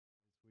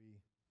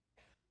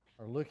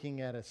are looking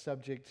at a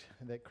subject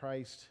that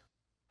Christ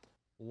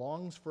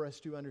longs for us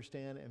to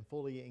understand and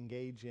fully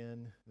engage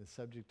in, the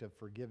subject of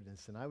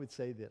forgiveness. And I would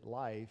say that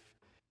life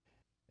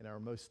and our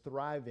most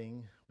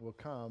thriving will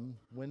come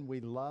when we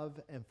love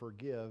and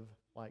forgive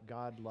like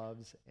God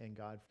loves and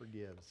God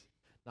forgives.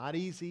 Not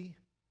easy.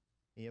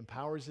 He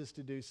empowers us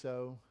to do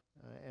so,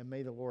 and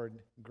may the Lord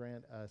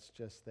grant us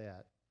just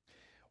that.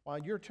 While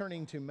you're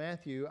turning to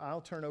Matthew, I'll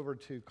turn over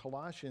to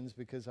Colossians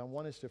because I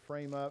want us to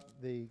frame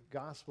up the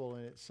gospel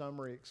in its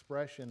summary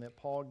expression that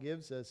Paul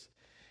gives us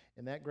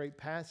in that great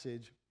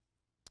passage.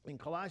 In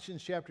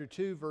Colossians chapter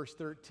 2, verse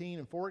 13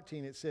 and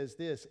 14, it says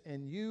this,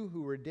 "And you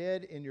who were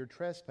dead in your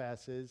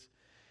trespasses,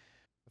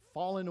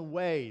 fallen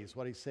away," is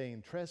what he's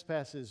saying.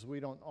 Trespasses, we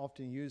don't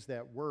often use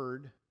that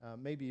word.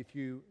 Maybe if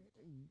you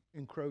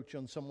encroach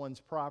on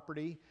someone's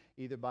property,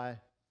 either by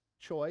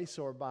choice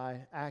or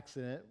by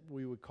accident,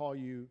 we would call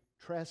you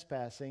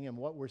trespassing. And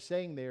what we're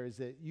saying there is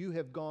that you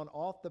have gone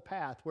off the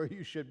path where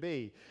you should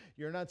be.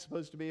 You're not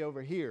supposed to be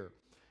over here.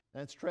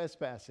 That's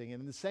trespassing.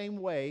 And in the same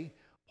way,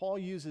 Paul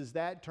uses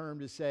that term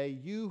to say,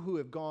 you who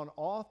have gone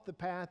off the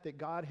path that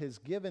God has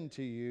given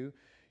to you,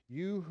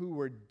 you who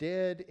were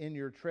dead in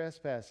your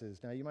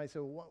trespasses. Now you might say,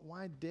 well,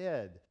 why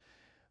dead?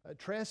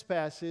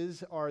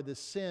 Trespasses are the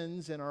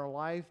sins in our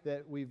life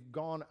that we've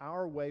gone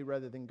our way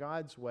rather than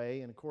God's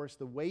way. And of course,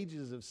 the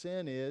wages of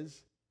sin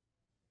is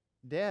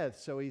death.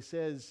 So he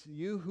says,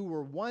 you who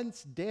were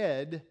once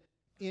dead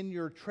in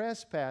your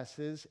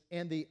trespasses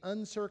and the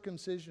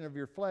uncircumcision of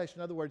your flesh.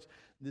 In other words,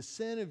 the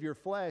sin of your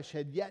flesh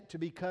had yet to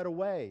be cut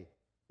away.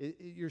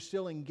 You're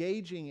still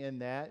engaging in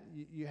that.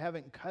 You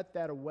haven't cut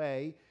that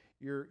away.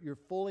 You're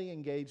fully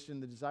engaged in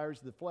the desires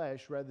of the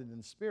flesh rather than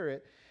the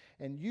spirit.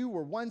 And you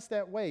were once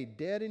that way,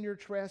 dead in your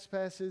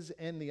trespasses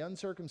and the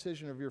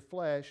uncircumcision of your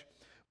flesh.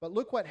 But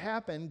look what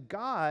happened.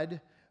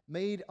 God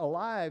made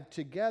alive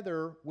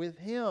together with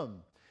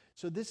him.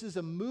 So this is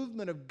a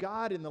movement of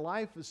God in the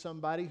life of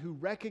somebody who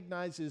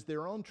recognizes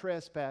their own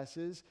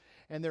trespasses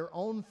and their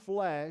own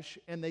flesh,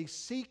 and they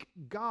seek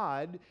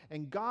God,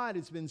 and God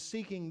has been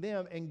seeking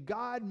them, and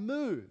God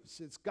moves.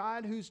 It's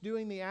God who's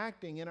doing the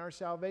acting in our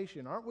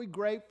salvation. Aren't we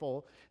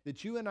grateful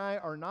that you and I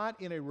are not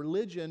in a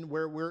religion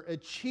where we're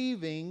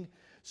achieving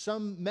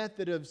some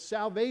method of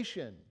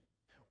salvation?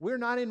 We're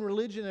not in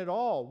religion at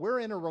all. We're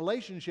in a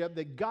relationship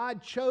that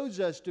God chose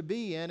us to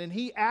be in, and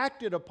He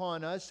acted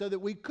upon us so that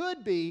we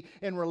could be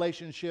in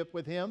relationship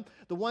with Him.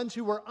 The ones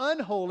who were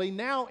unholy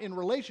now in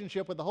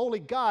relationship with the holy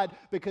God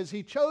because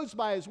He chose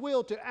by His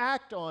will to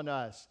act on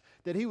us,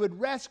 that He would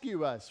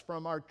rescue us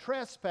from our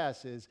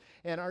trespasses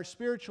and our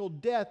spiritual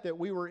death that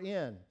we were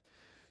in.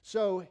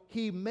 So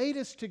He made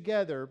us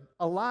together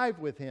alive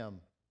with Him,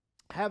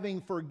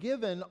 having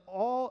forgiven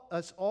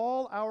us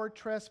all our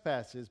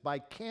trespasses by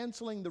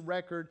canceling the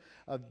record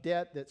of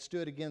debt that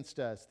stood against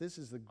us. This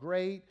is the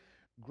great,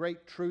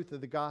 great truth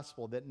of the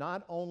gospel, that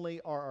not only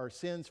are our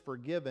sins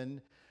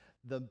forgiven,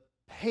 the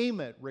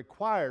payment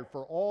required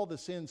for all the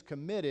sins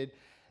committed,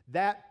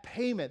 that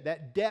payment,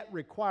 that debt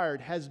required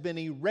has been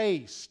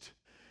erased.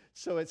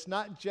 So it's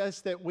not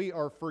just that we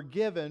are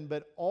forgiven,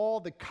 but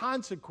all the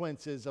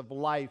consequences of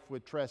life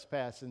with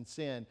trespass and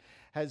sin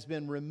has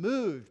been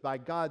removed by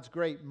God's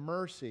great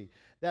mercy.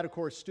 That, of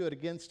course, stood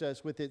against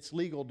us with its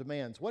legal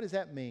demands. What does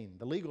that mean,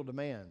 the legal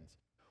demands?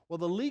 Well,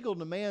 the legal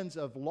demands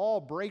of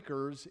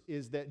lawbreakers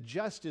is that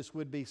justice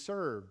would be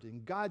served.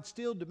 And God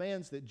still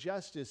demands that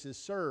justice is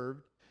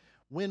served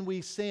when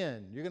we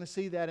sin. You're going to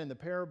see that in the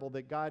parable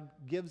that God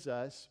gives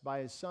us by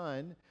His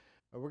Son.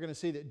 We're going to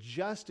see that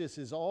justice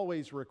is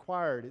always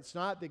required. It's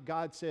not that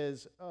God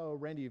says, oh,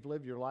 Randy, you've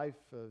lived your life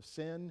of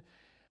sin.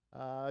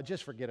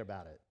 Just forget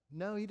about it.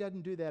 No, He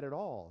doesn't do that at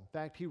all. In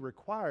fact, He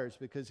requires,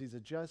 because He's a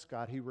just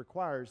God, He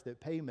requires that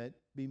payment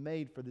be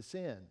made for the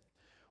sin.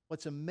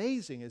 What's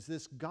amazing is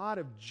this God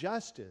of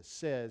justice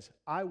says,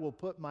 I will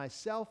put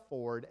myself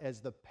forward as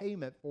the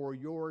payment for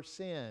your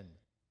sin.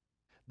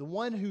 The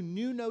one who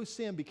knew no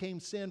sin became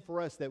sin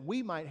for us that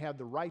we might have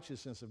the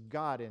righteousness of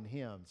God in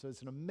Him. So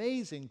it's an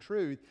amazing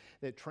truth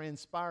that's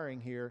transpiring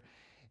here.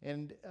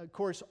 And of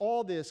course,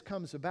 all this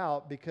comes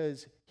about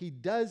because He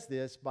does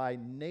this by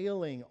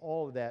nailing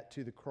all of that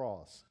to the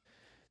cross.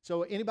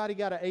 So anybody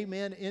got an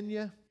amen in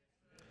you?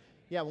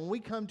 Yeah, when we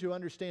come to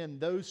understand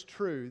those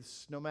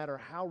truths, no matter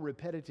how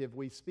repetitive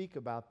we speak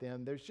about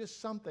them, there's just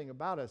something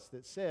about us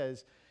that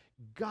says,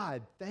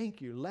 God,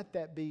 thank you. Let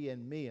that be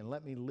in me and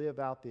let me live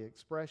out the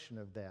expression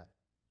of that.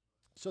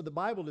 So the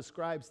Bible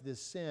describes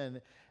this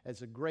sin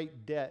as a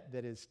great debt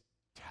that is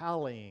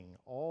tallying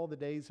all the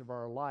days of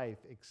our life,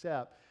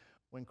 except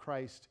when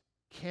Christ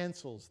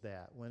cancels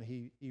that, when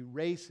He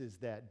erases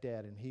that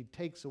debt and He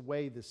takes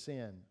away the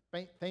sin.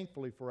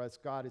 Thankfully for us,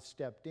 God has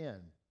stepped in.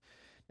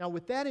 Now,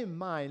 with that in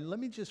mind, let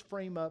me just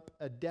frame up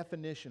a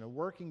definition, a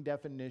working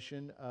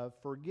definition of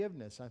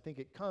forgiveness. I think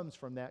it comes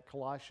from that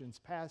Colossians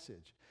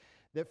passage.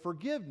 That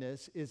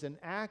forgiveness is an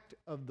act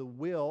of the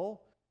will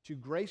to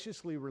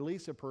graciously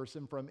release a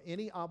person from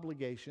any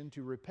obligation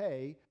to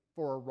repay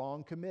for a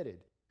wrong committed.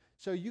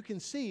 So you can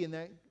see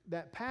in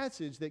that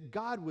passage that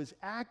God was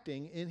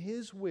acting in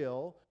His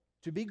will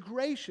to be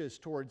gracious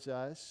towards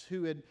us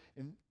who had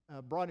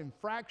brought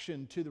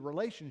infraction to the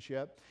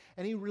relationship,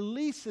 and He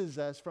releases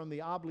us from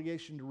the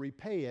obligation to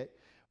repay it,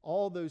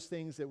 all those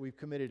things that we've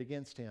committed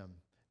against Him.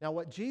 Now,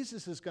 what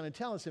Jesus is going to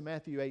tell us in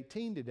Matthew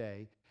 18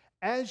 today,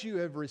 as you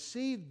have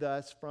received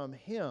thus from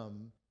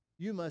Him,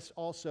 you must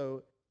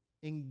also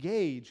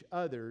engage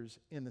others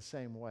in the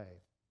same way.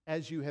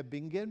 As you have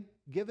been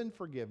given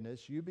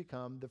forgiveness, you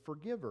become the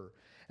forgiver.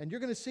 And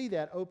you're going to see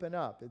that open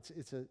up.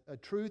 It's a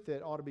truth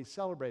that ought to be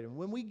celebrated. And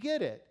when we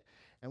get it,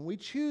 and we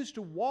choose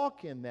to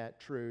walk in that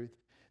truth,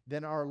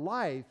 then our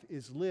life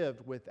is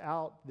lived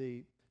without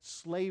the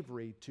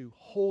slavery to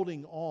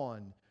holding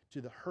on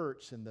to the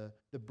hurts and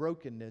the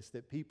brokenness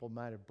that people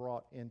might have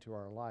brought into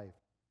our life.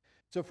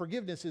 So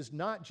forgiveness is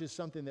not just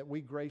something that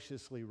we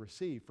graciously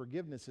receive.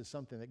 Forgiveness is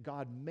something that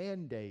God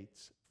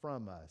mandates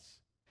from us.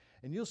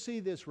 And you'll see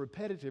this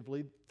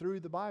repetitively through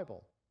the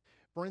Bible.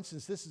 For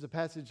instance, this is a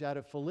passage out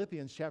of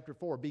Philippians chapter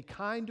 4. Be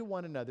kind to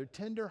one another,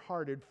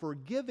 tender-hearted,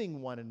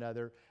 forgiving one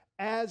another,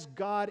 as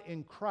God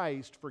in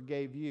Christ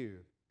forgave you.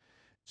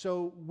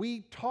 So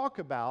we talk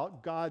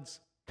about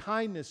God's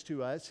kindness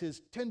to us,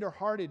 His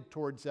tender-hearted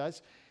towards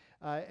us,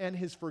 and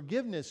His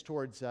forgiveness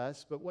towards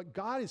us. But what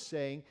God is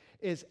saying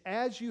is,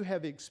 as you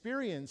have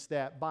experienced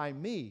that by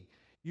me,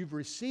 you've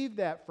received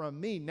that from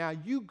me, now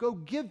you go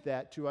give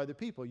that to other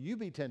people. You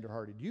be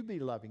tender-hearted, you be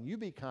loving, you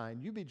be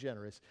kind, you be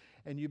generous,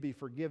 and you be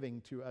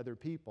forgiving to other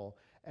people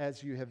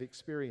as you have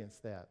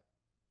experienced that.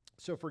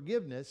 So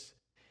forgiveness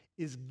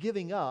is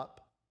giving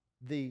up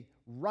the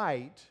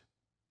right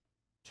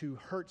to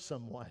hurt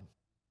someone.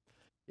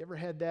 You ever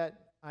had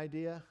that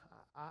idea?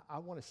 I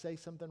want to say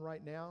something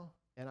right now,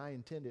 and I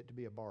intend it to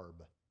be a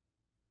barb.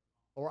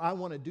 Or I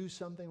want to do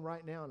something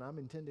right now, and I'm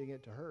intending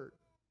it to hurt.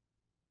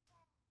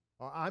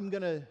 Or I'm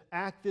going to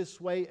act this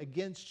way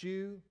against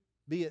you,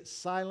 be it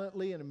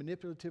silently in a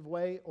manipulative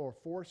way or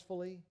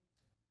forcefully.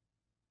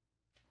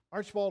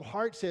 Archibald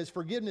Hart says,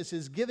 forgiveness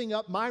is giving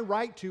up my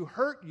right to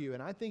hurt you.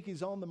 And I think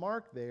he's on the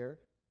mark there.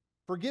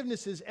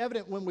 Forgiveness is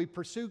evident when we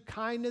pursue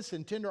kindness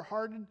and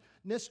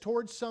tenderheartedness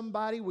towards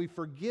somebody. We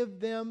forgive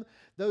them,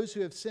 those who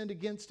have sinned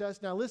against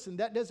us. Now listen,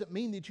 that doesn't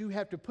mean that you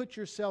have to put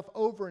yourself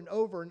over and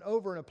over and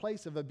over in a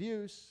place of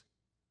abuse.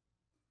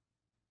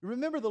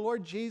 Remember the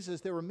Lord Jesus,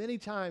 there were many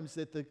times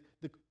that the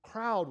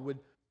crowd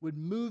would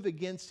move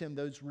against Him.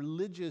 Those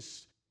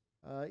religious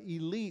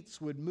elites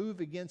would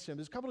move against Him.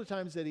 There's a couple of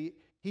times that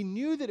he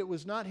knew that it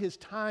was not His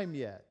time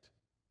yet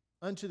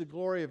unto the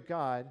glory of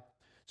God.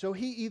 So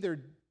He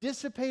either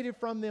dissipated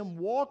from them,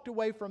 walked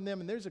away from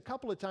them, and there's a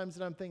couple of times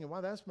that I'm thinking,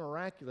 wow, that's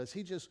miraculous.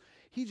 He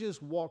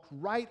just walked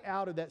right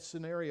out of that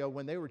scenario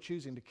when they were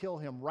choosing to kill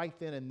Him right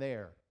then and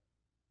there.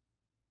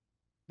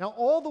 Now,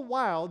 all the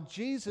while,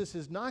 Jesus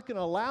is not going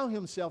to allow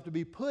Himself to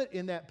be put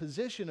in that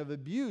position of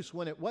abuse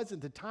when it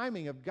wasn't the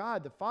timing of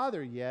God the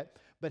Father yet,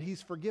 but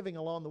He's forgiving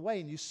along the way.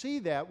 And you see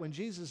that when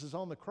Jesus is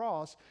on the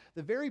cross,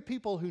 the very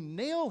people who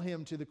nail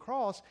Him to the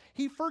cross,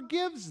 He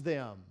forgives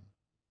them.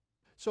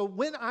 So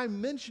when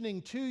I'm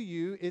mentioning to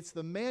you, it's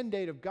the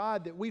mandate of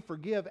God that we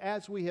forgive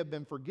as we have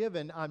been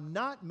forgiven. I'm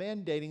not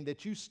mandating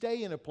that you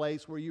stay in a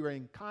place where you are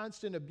in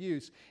constant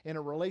abuse in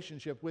a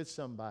relationship with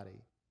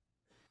somebody.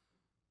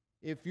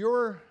 If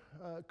your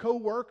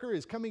co-worker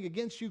is coming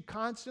against you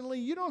constantly,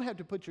 you don't have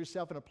to put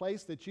yourself in a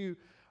place that you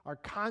are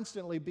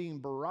constantly being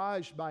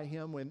barraged by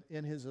him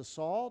in his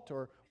assault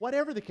or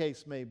whatever the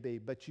case may be.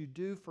 But you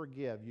do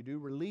forgive. You do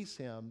release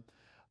him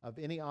of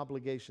any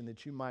obligation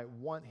that you might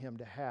want him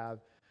to have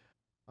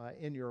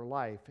in your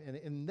life. And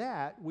in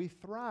that, we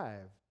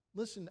thrive.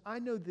 Listen, I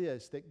know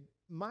this, that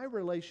my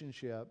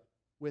relationship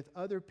with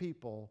other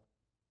people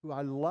who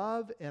I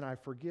love and I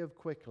forgive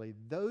quickly,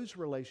 those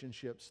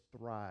relationships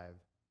thrive.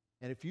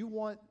 And if you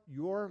want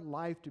your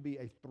life to be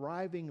a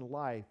thriving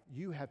life,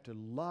 you have to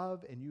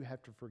love and you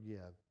have to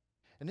forgive.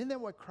 And isn't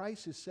that what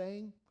Christ is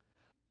saying?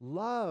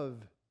 Love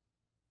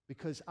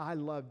because I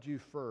loved you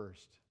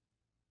first.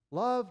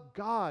 Love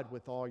God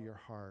with all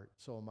your heart,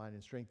 soul, mind,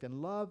 and strength,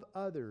 and love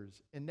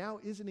others. And now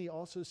isn't He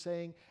also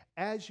saying,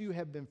 as you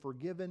have been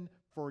forgiven,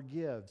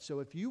 forgive.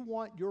 So if you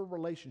want your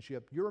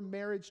relationship, your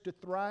marriage to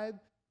thrive,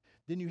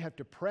 then you have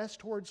to press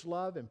towards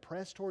love and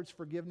press towards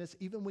forgiveness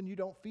even when you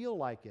don't feel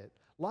like it.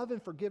 Love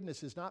and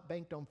forgiveness is not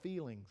banked on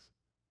feelings.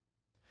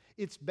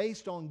 It's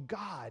based on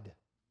God.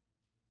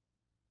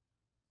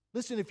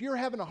 Listen, if you're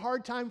having a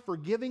hard time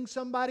forgiving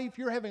somebody, if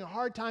you're having a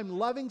hard time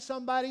loving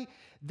somebody,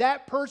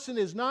 that person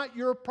is not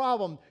your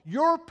problem.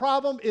 Your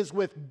problem is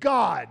with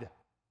God.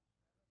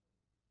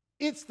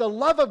 It's the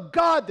love of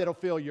God that'll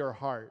fill your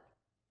heart.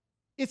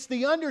 It's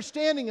the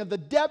understanding of the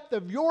depth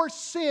of your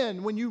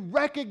sin when you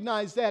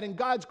recognize that in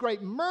God's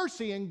great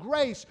mercy and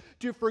grace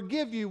to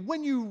forgive you.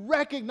 When you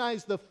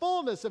recognize the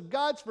fullness of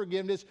God's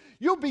forgiveness,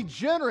 you'll be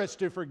generous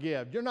to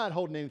forgive. You're not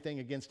holding anything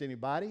against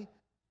anybody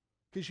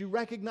because you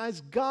recognize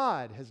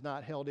God has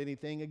not held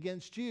anything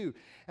against you.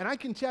 And I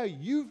can tell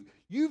you,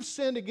 you've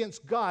sinned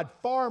against God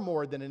far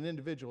more than an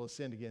individual has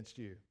sinned against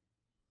you.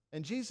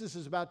 And Jesus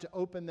is about to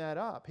open that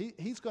up.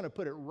 He's going to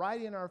put it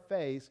right in our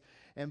face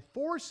and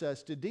force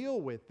us to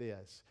deal with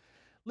this.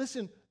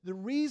 Listen, the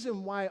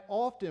reason why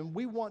often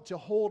we want to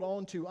hold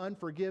on to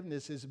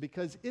unforgiveness is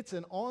because it's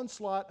an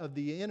onslaught of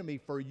the enemy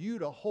for you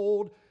to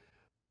hold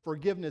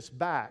forgiveness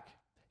back.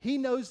 He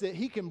knows that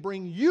he can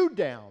bring you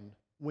down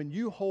when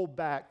you hold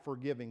back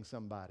forgiving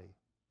somebody.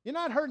 You're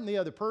not hurting the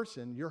other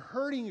person, you're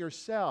hurting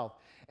yourself.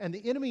 And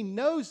the enemy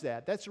knows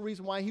that. That's the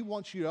reason why he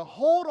wants you to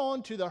hold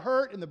on to the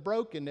hurt and the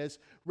brokenness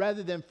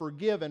rather than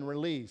forgive and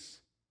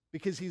release.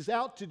 Because he's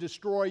out to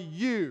destroy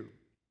you.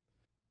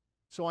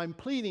 So I'm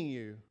pleading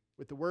you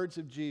with the words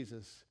of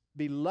Jesus,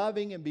 be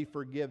loving and be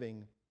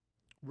forgiving,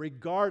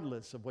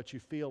 regardless of what you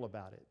feel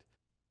about it.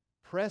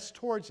 Press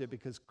towards it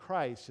because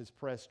Christ has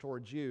pressed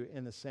towards you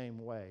in the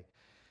same way.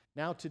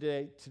 Now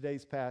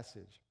today's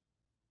passage.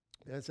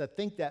 As I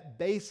think that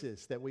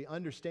basis that we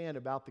understand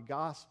about the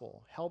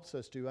gospel helps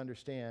us to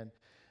understand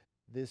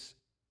this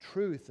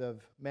truth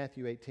of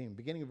Matthew 18,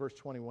 beginning of verse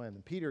 21.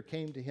 And Peter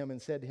came to him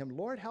and said to him,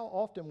 Lord, how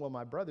often will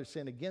my brother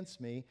sin against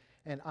me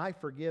and I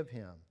forgive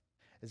him?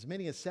 As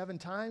many as 7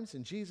 times?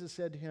 And Jesus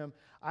said to him,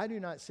 I do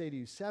not say to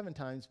you 7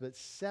 times, but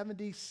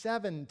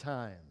 77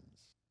 times.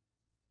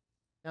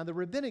 Now, the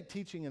rabbinic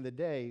teaching in the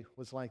day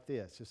was like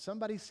this. If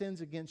somebody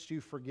sins against you,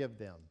 forgive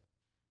them.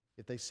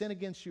 If they sin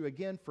against you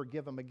again,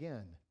 forgive them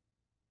again.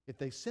 If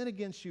they sin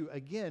against you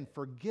again,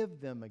 forgive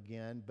them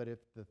again. But if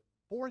the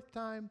 4th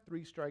time,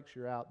 3 strikes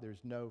you're out, there's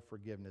no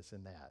forgiveness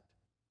in that.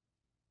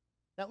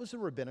 That was the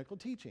rabbinical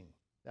teaching.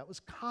 That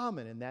was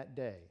common in that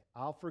day.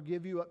 I'll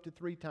forgive you up to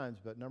 3 times,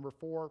 but number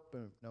 4,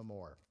 boom, no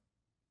more.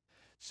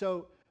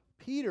 So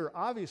Peter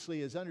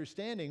obviously is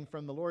understanding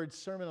from the Lord's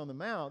Sermon on the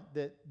Mount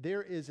that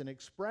there is an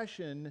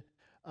expression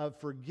of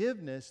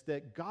forgiveness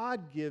that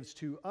God gives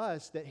to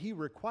us that he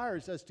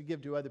requires us to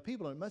give to other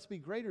people, and it must be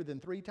greater than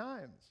 3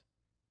 times.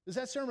 Because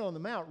that Sermon on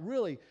the Mount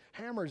really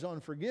hammers on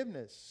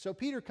forgiveness. So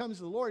Peter comes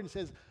to the Lord and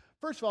says,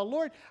 first of all,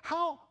 Lord,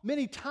 how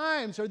many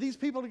times are these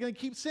people going to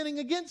keep sinning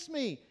against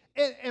me?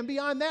 And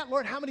beyond that,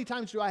 Lord, how many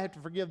times do I have to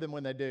forgive them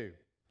when they do?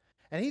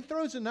 And he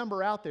throws a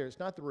number out there. It's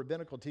not the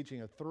rabbinical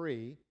teaching of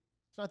 3.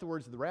 It's not the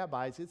words of the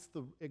rabbis. It's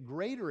a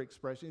greater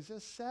expression. He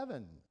says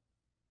 7.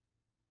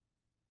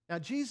 Now,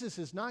 Jesus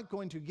is not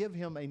going to give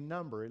him a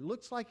number. It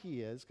looks like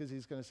he is, because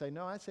he's going to say,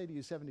 no, I say to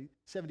you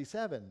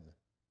 77.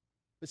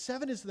 But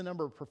 7 is the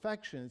number of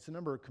perfection. It's the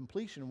number of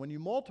completion. When you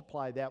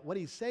multiply that, what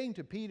he's saying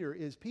to Peter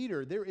is,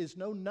 Peter, there is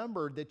no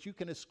number that you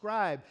can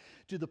ascribe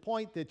to the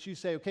point that you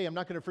say, okay, I'm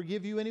not going to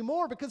forgive you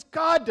anymore, because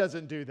God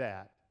doesn't do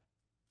that.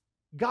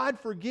 God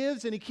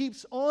forgives and he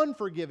keeps on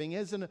forgiving. He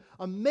has an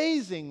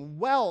amazing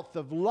wealth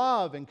of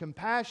love and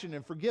compassion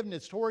and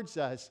forgiveness towards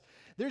us.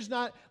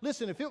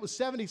 Listen, if it was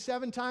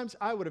 77 times,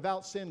 I would have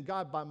outsinned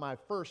God by my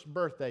first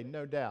birthday,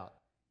 no doubt.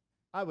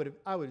 I would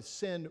have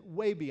sinned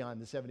way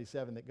beyond the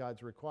 77 that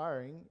God's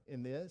requiring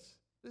in this.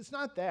 It's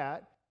not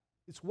that.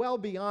 It's well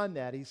beyond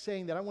that. He's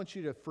saying that I want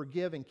you to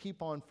forgive and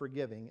keep on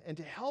forgiving. And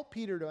to help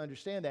Peter to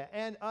understand that,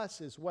 and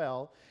us as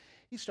well,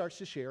 he starts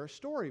to share a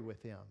story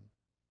with him.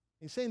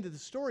 He's saying that the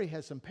story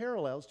has some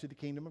parallels to the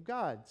kingdom of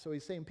God. So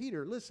he's saying,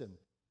 Peter, listen,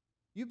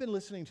 you've been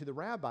listening to the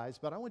rabbis,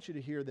 but I want you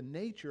to hear the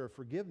nature of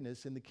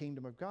forgiveness in the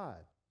kingdom of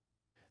God.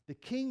 The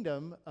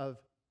kingdom of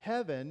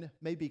heaven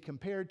may be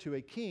compared to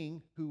a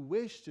king who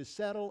wished to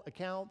settle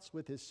accounts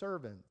with his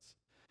servants.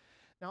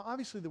 Now,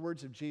 obviously, the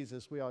words of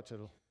Jesus, we ought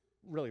to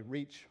really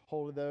reach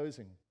hold of those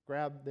and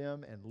grab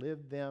them and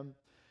live them.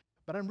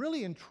 But I'm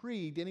really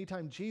intrigued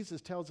anytime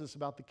Jesus tells us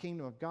about the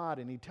kingdom of God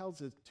and he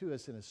tells it to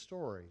us in a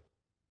story.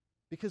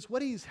 Because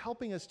what he's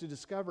helping us to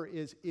discover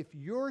is if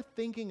you're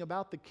thinking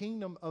about the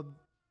kingdom of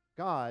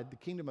God, the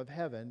kingdom of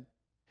heaven,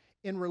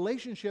 in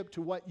relationship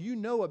to what you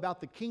know about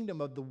the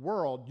kingdom of the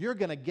world, you're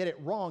going to get it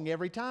wrong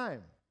every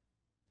time.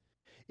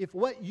 If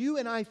what you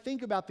and I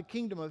think about the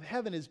kingdom of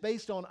heaven is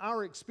based on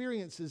our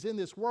experiences in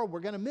this world,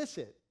 we're going to miss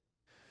it.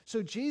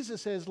 So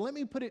Jesus says, let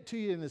me put it to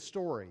you in a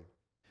story.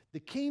 The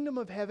kingdom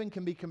of heaven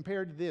can be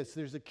compared to this.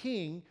 There's a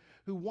king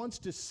who wants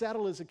to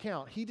settle his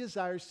account. He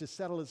desires to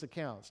settle his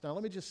accounts. Now,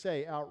 let me just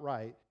say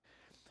outright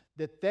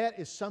that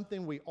is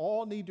something we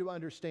all need to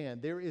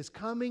understand. There is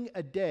coming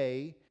a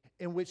day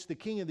in which the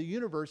King of the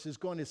universe is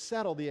going to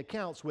settle the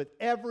accounts with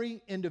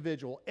every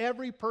individual,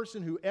 every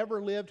person who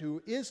ever lived,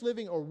 who is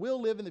living or will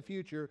live in the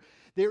future.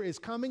 There is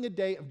coming a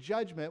day of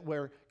judgment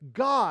where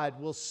God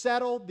will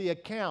settle the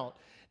account.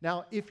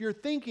 Now, if you're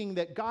thinking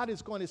that God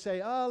is going to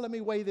say, let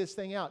me weigh this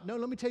thing out. No,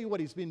 let me tell you what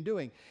he's been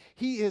doing.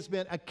 He has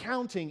been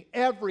accounting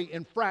every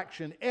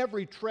infraction,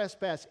 every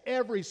trespass,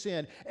 every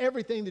sin,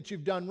 everything that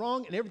you've done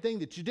wrong and everything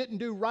that you didn't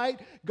do right.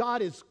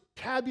 God is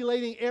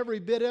tabulating every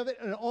bit of it,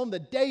 and on the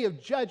day of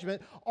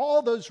judgment,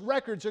 all those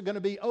records are going to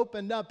be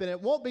opened up, and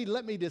it won't be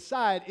let me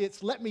decide,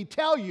 it's let me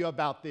tell you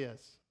about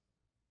this.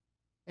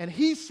 And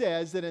he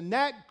says that in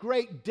that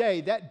great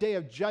day, that day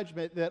of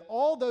judgment, that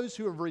all those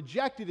who have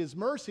rejected his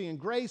mercy and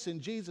grace in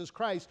Jesus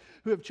Christ,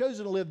 who have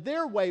chosen to live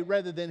their way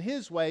rather than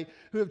his way,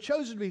 who have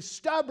chosen to be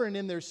stubborn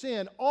in their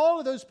sin, all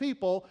of those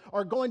people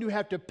are going to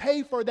have to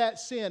pay for that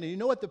sin. And you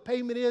know what the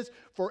payment is?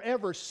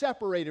 Forever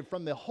separated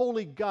from the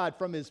holy God,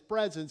 from his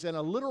presence, in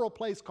a literal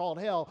place called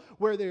hell,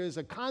 where there is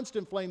a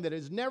constant flame that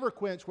is never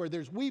quenched, where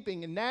there's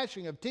weeping and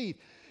gnashing of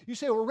teeth. You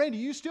say, well, Randy,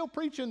 you still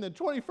preach in the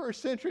 21st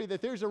century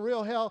that there's a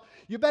real hell?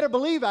 You better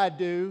believe I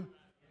do,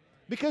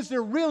 because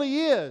there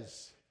really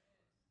is.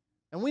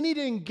 And we need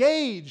to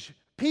engage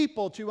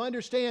people to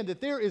understand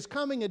that there is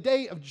coming a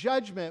day of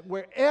judgment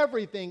where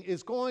everything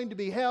is going to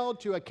be held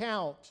to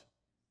account.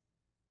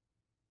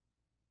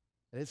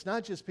 And it's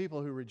not just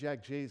people who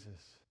reject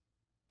Jesus.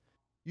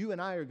 You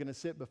and I are going to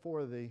sit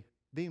before the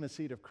bema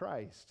seat of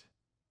Christ.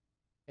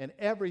 And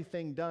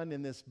everything done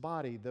in this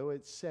body, though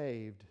it's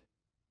saved,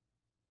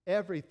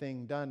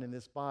 everything done in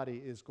this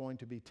body is going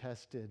to be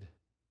tested.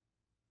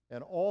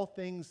 And all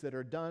things that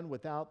are done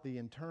without the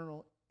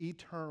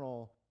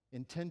eternal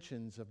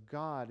intentions of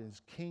God and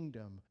his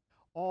kingdom,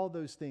 all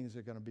those things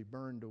are going to be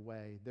burned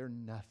away. They're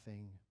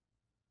nothing.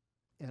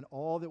 And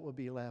all that will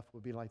be left will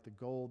be like the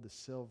gold, the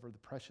silver, the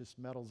precious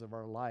metals of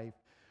our life,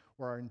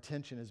 where our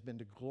intention has been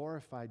to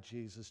glorify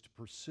Jesus, to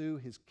pursue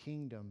his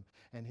kingdom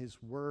and his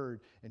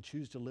word, and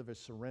choose to live a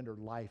surrendered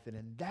life. And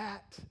in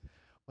that,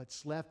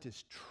 what's left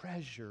is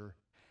treasure.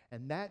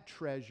 And that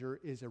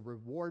treasure is a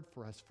reward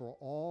for us for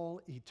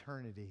all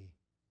eternity.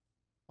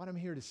 What I'm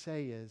here to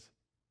say is,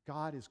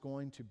 God is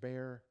going to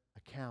bear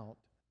account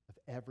of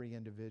every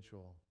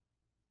individual.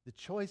 The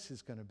choice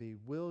is going to be,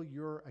 will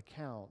your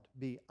account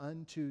be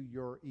unto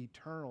your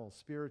eternal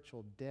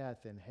spiritual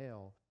death in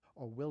hell,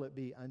 or will it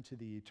be unto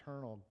the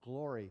eternal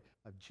glory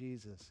of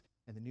Jesus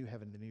and the new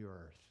heaven and the new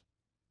earth?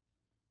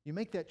 You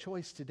make that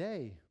choice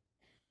today.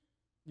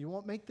 You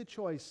won't make the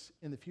choice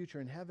in the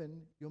future in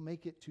heaven. You'll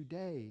make it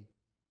today.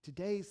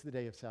 Today's the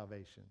day of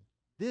salvation.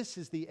 This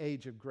is the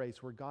age of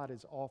grace where God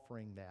is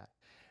offering that.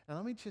 And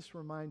let me just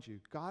remind you,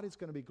 God is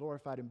going to be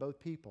glorified in both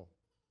people.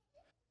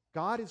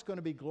 God is going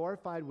to be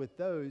glorified with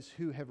those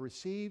who have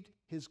received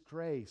his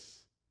grace,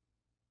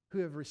 who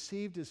have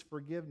received his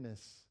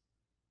forgiveness.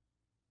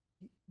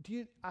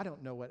 I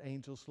don't know what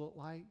angels look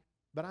like,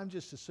 but I'm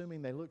just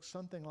assuming they look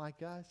something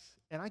like us.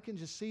 And I can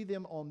just see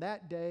them on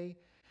that day.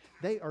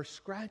 They are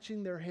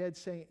scratching their heads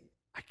saying,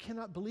 I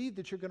cannot believe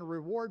that you're going to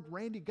reward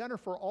Randy Gunner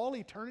for all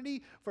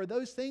eternity for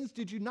those things.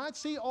 Did you not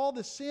see all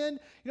the sin?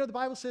 You know, the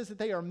Bible says that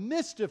they are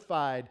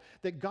mystified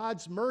that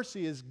God's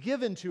mercy is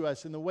given to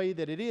us in the way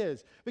that it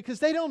is,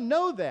 because they don't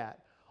know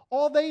that.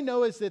 All they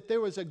know is that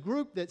there was a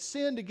group that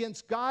sinned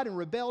against God and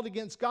rebelled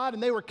against God,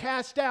 and they were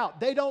cast out.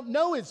 They don't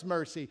know his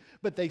mercy,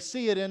 but they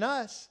see it in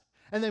us.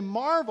 And they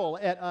marvel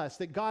at us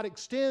that God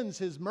extends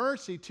his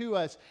mercy to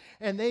us.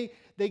 And they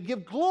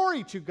give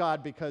glory to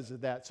God because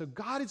of that. So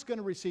God is going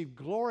to receive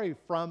glory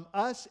from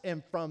us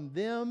and from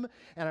them.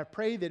 And I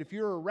pray that if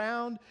you're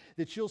around,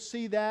 that you'll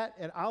see that.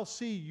 And I'll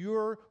see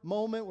your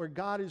moment where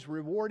God is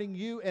rewarding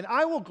you. And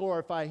I will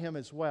glorify him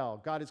as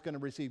well. God is going to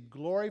receive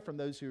glory from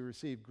those who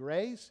receive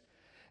grace.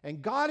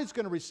 And God is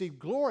going to receive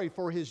glory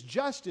for his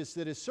justice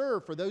that is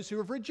served for those who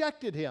have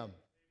rejected him. Amen.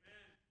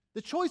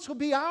 The choice will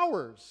be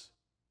ours.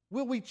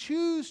 Will we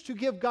choose to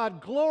give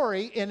God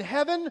glory in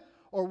heaven,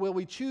 or will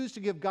we choose to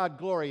give God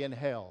glory in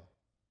hell?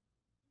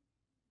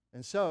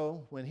 And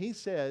so, when he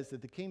says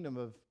that the kingdom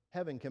of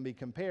heaven can be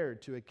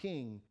compared to a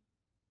king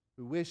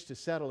who wished to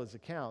settle his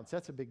accounts,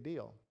 that's a big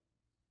deal.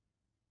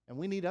 And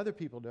we need other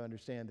people to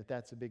understand that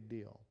that's a big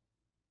deal.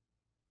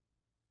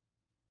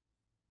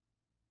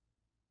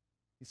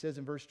 He says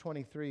in verse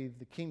 23,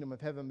 the kingdom of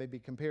heaven may be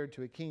compared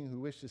to a king who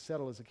wished to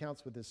settle his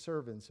accounts with his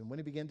servants. And when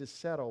he began to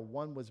settle,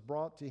 one was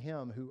brought to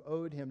him who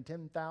owed him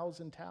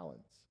 10,000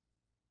 talents.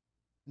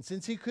 And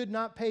since he could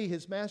not pay,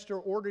 his master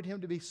ordered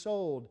him to be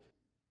sold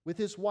with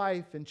his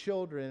wife and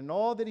children and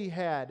all that he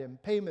had,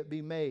 and payment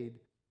be made.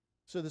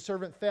 So the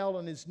servant fell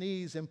on his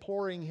knees,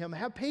 imploring him,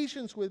 have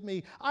patience with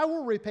me, I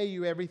will repay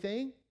you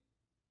everything.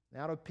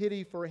 And out of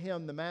pity for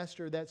him, the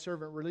master of that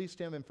servant released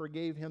him and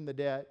forgave him the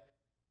debt.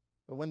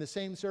 But when the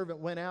same servant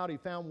went out, he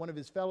found one of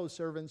his fellow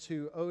servants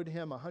who owed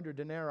him 100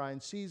 denarii,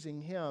 and seizing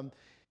him,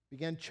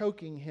 began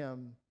choking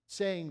him,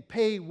 saying,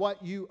 pay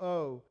what you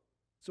owe.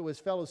 So his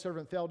fellow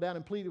servant fell down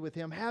and pleaded with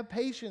him, have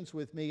patience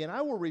with me, and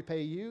I will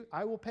repay you.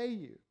 I will pay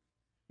you.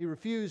 He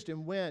refused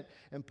and went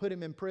and put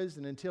him in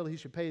prison until he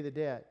should pay the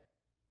debt.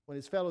 When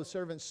his fellow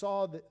servants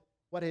saw that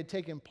what had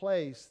taken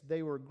place,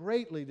 they were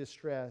greatly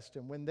distressed.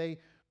 And when they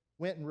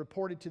went and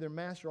reported to their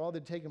master all that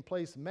had taken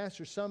place, the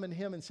master summoned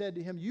him and said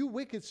to him, you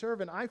wicked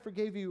servant, I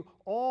forgave you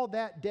all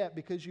that debt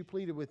because you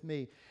pleaded with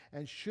me.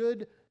 And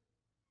should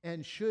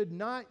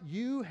not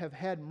you have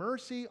had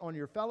mercy on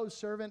your fellow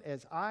servant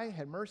as I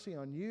had mercy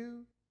on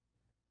you?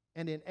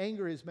 And in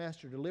anger his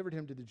master delivered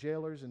him to the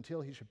jailers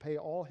until he should pay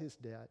all his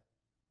debt.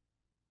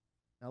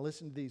 Now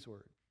listen to these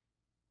words.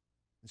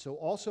 And so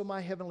also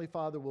my heavenly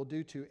Father will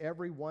do to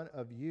every one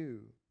of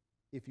you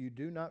if you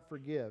do not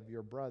forgive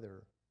your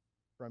brother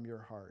from your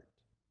heart.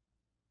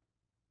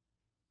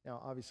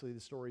 Now, obviously,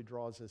 the story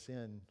draws us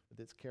in with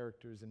its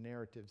characters and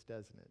narratives,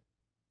 doesn't it?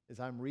 As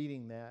I'm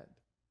reading that,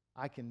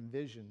 I can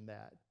envision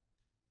that.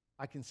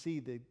 I can see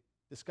the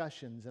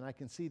discussions, and I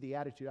can see the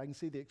attitude. I can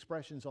see the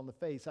expressions on the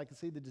face. I can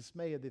see the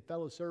dismay of the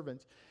fellow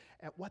servants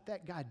at what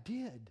that guy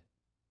did.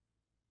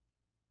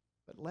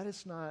 But let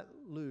us not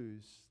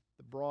lose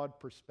the broad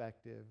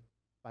perspective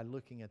by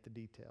looking at the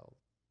details.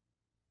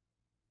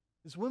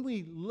 Because when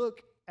we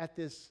look at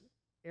this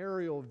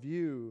aerial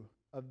view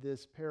of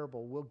this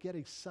parable, we'll get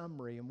a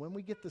summary. And when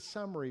we get the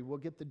summary, we'll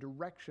get the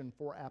direction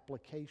for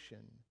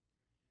application.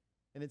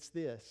 And it's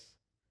this: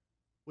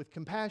 with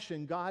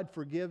compassion, God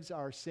forgives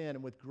our sin,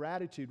 and with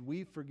gratitude,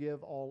 we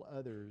forgive all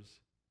others,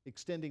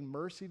 extending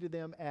mercy to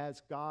them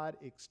as God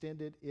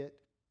extended it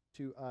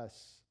to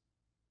us.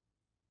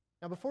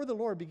 Now, before the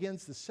Lord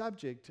begins the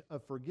subject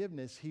of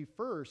forgiveness, He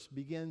first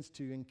begins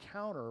to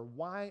encounter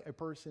why a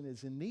person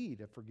is in need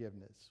of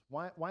forgiveness,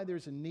 why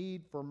there's a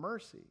need for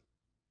mercy.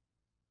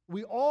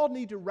 We all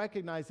need to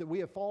recognize that we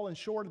have fallen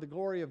short of the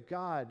glory of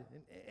God.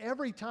 And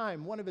every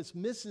time one of us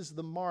misses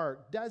the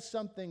mark, does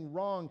something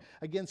wrong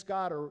against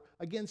God or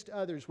against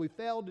others, we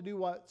fail to do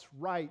what's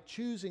right,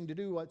 choosing to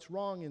do what's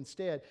wrong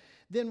instead,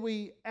 then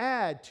we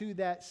add to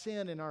that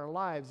sin in our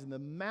lives, and the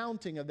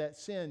mounting of that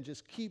sin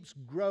just keeps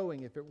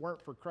growing if it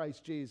weren't for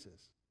Christ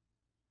Jesus.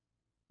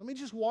 Let me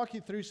just walk you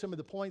through some of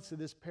the points of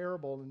this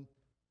parable, and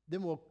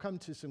then we'll come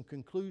to some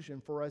conclusion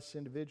for us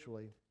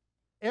individually.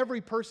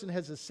 Every person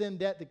has a sin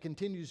debt that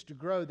continues to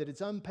grow, that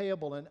it's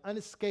unpayable and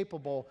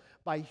unescapable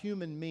by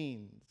human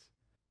means.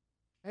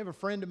 I have a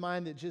friend of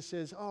mine that just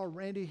says, "Oh,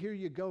 Randy, here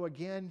you go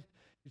again.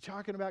 You're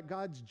talking about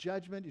God's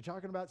judgment. You're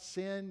talking about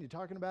sin. You're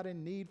talking about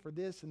in need for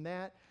this and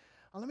that."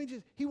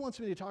 He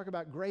wants me to talk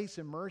about grace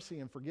and mercy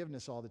and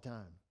forgiveness all the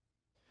time.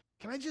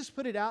 Can I just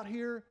put it out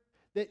here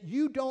that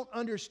you don't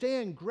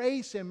understand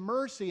grace and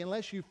mercy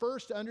unless you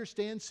first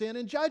understand sin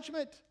and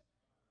judgment?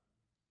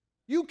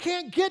 You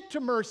can't get to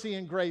mercy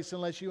and grace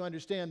unless you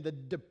understand the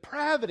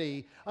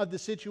depravity of the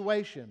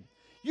situation.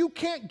 You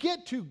can't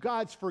get to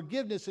God's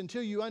forgiveness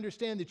until you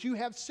understand that you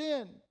have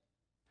sin.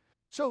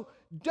 So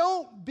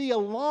don't be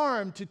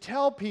alarmed to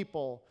tell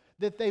people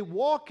that they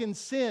walk in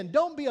sin.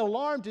 Don't be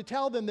alarmed to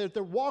tell them that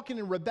they're walking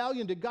in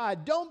rebellion to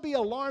God. Don't be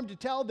alarmed to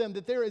tell them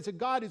that there is a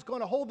God who's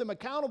going to hold them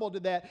accountable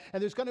to that,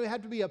 and there's going to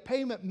have to be a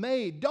payment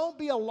made. Don't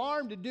be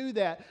alarmed to do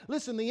that.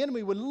 Listen, the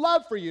enemy would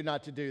love for you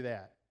not to do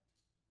that.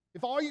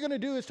 If all you're going to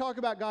do is talk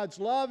about God's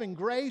love and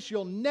grace,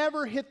 you'll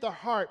never hit the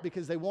heart,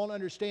 because they won't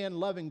understand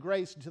love and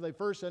grace until they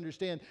first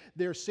understand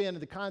their sin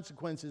and the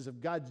consequences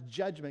of God's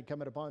judgment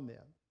coming upon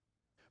them.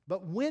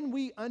 But when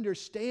we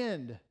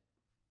understand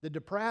the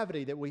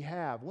depravity that we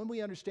have, when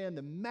we understand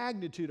the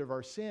magnitude of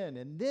our sin,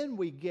 and then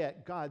we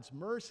get God's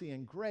mercy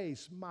and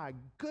grace, my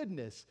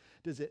goodness,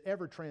 does it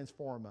ever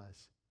transform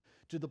us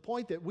to the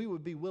point that we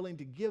would be willing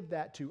to give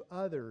that to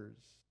others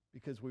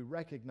because we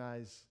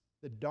recognize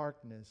the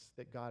darkness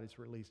that God has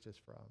released us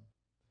from.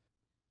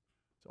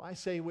 So I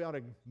say we ought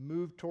to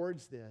move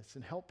towards this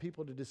and help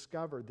people to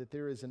discover that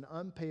there is an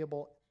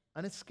unpayable,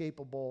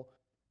 unescapable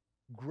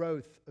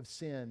growth of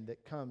sin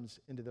that comes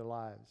into their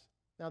lives.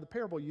 Now, the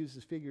parable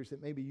uses figures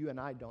that maybe you and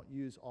I don't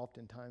use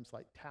oftentimes,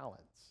 like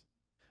talents.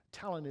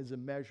 Talent is a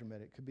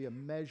measurement. It could be a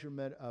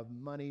measurement of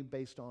money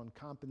based on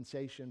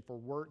compensation for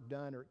work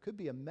done, or it could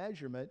be a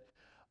measurement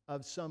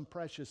of some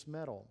precious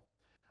metal.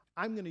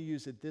 I'm going to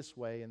use it this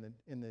way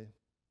in the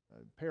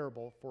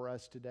parable for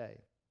us today.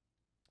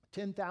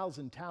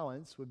 10,000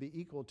 talents would be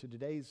equal to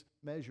today's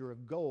measure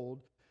of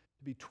gold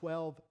to be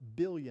 $12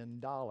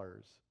 billion.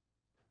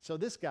 So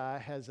this guy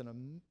has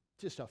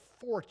just a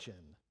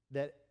fortune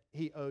that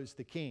he owes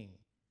the king.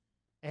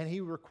 And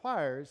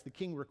the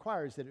king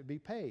requires that it be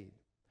paid.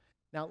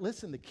 Now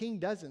listen, the king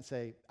doesn't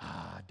say,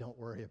 don't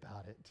worry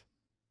about it.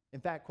 In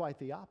fact, quite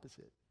the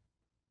opposite.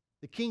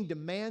 The king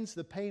demands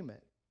the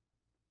payment.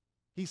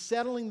 He's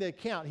settling the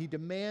account. He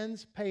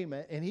demands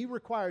payment, and he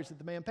requires that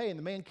the man pay, and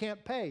the man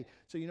can't pay.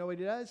 So you know what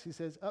he does? He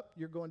says,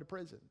 you're going to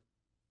prison.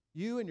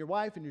 You and your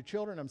wife and your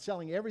children, I'm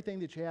selling everything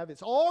that you have.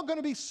 It's all going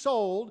to be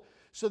sold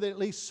so that at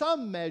least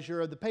some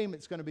measure of the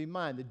payment is going to be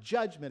mine. The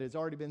judgment has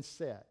already been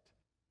set.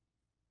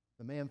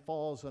 The man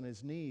falls on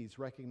his knees,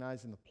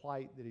 recognizing the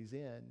plight that he's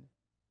in.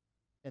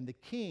 And the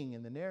king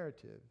in the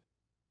narrative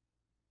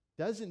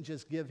doesn't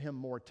just give him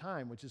more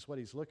time, which is what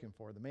he's looking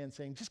for. The man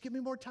saying, just give me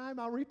more time,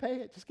 I'll repay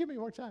it. Just give me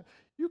more time.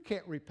 You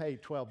can't repay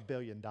 $12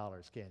 billion,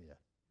 can you?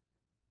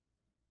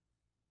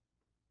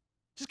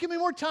 Just give me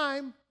more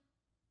time.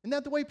 Isn't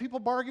that the way people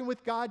bargain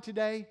with God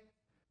today?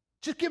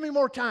 Just give me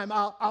more time.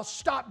 I'll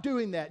stop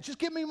doing that. Just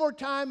give me more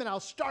time and I'll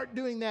start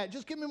doing that.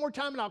 Just give me more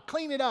time and I'll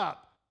clean it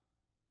up.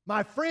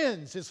 My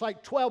friends, it's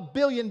like $12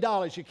 billion.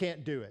 You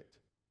can't do it.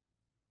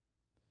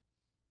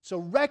 So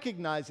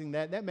recognizing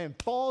that man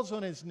falls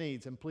on his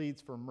knees and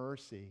pleads for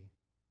mercy.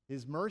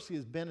 His mercy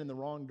has been in the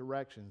wrong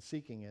direction,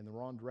 seeking in the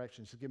wrong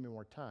direction. So give me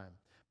more time.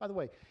 By the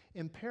way,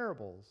 in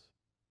parables,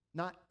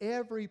 not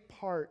every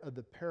part of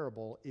the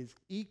parable is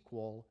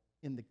equal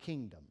in the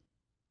kingdom.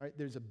 Right?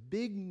 There's a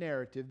big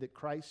narrative that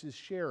Christ is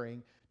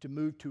sharing to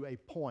move to a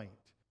point.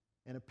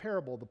 In a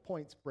parable, the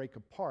points break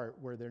apart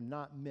where they're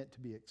not meant to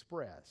be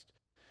expressed.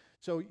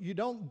 So you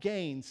don't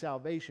gain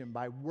salvation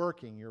by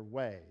working your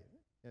way.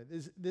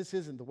 This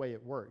isn't the way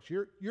it works.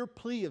 Your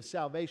plea of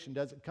salvation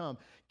doesn't come,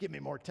 give me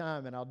more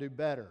time and I'll do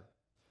better.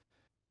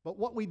 But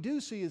what we do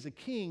see is a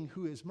king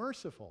who is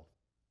merciful.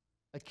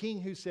 A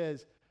king who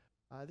says,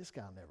 this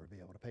guy will never be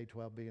able to pay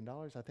 $12 billion.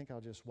 I think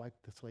I'll just wipe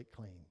the slate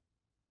clean.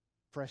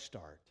 Fresh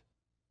start.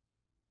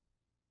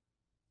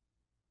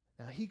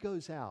 Now he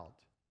goes out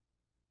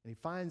and he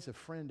finds a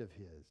friend of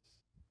his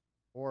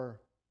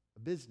or a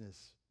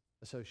business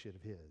associate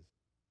of his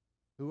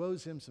who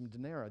owes him some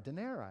denarii.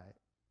 Denarii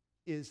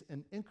is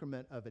an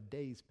increment of a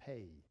day's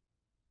pay.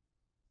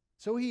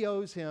 So he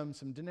owes him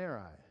some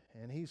denarii,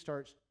 and he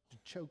starts to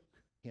choke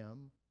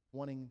him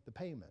wanting the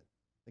payment.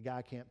 The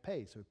guy can't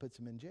pay, so he puts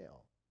him in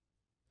jail.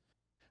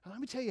 Now, let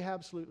me tell you how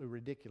absolutely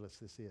ridiculous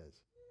this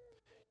is.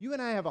 You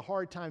and I have a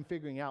hard time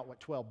figuring out what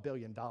 $12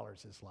 billion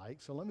is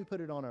like, so let me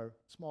put it on a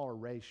smaller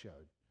ratio.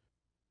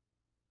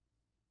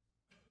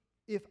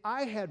 If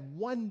I had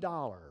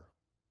 $1,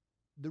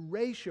 the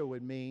ratio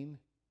would mean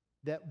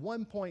that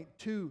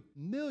 $1.2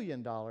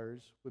 million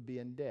would be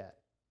in debt.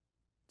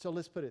 So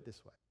let's put it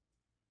this way.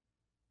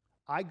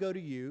 I go to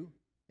you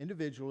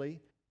individually,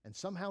 and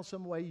somehow,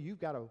 some way, you've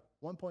got a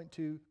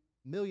 $1.2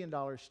 million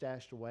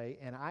stashed away,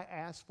 and I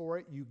ask for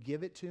it, you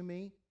give it to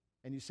me,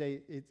 and you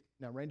say,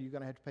 now, Randy, you're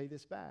going to have to pay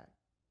this back.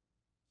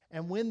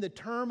 And when the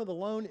term of the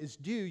loan is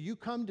due, you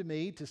come to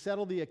me to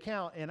settle the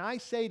account, and I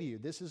say to you,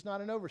 this is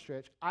not an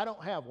overstretch, I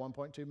don't have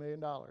 $1.2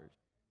 million.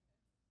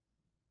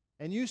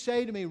 And you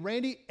say to me,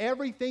 Randy,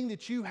 everything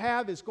that you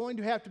have is going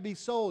to have to be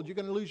sold. You're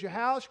going to lose your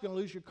house, you're going to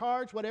lose your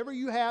cars, whatever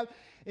you have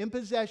in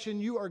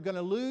possession, you are going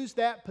to lose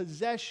that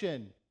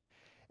possession.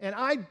 And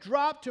I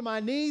drop to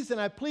my knees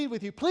and I plead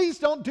with you, please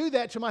don't do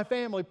that to my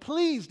family.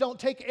 Please don't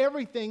take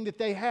everything that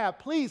they have.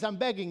 Please, I'm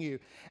begging you.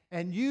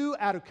 And you,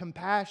 out of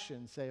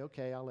compassion, say,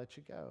 okay, I'll let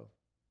you go.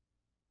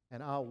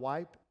 And I'll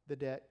wipe the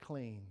debt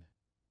clean.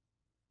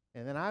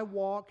 And then I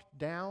walk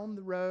down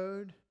the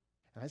road,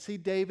 and I see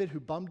David, who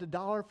bummed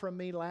 $1 from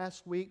me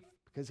last week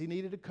because he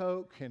needed a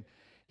Coke, and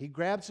he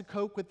grabs a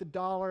Coke with the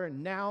 $1,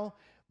 and now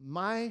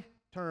my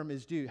term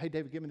is due. Hey,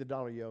 David, give me the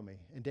 $1 you owe me.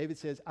 And David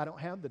says, I don't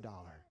have the $1.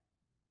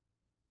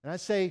 And I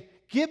say,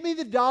 give me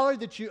the $1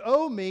 that you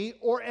owe me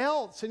or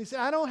else. And he said,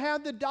 I don't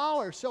have the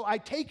 $1. So I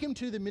take him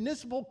to the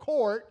municipal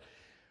court,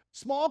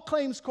 small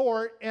claims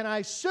court, and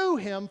I sue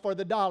him for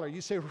the $1.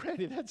 You say,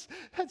 Randy, that's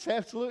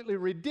absolutely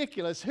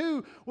ridiculous.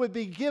 Who would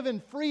be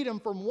given freedom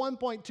from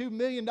 $1.2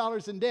 million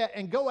in debt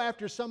and go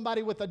after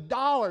somebody with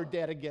 $1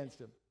 debt against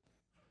him?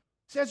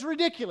 He says,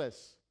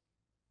 ridiculous.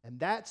 And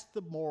that's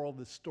the moral of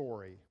the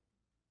story.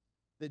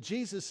 That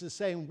Jesus is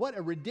saying, what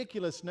a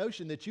ridiculous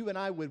notion that you and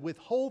I would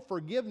withhold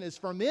forgiveness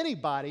from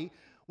anybody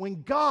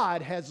when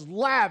God has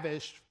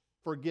lavished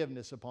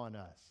forgiveness upon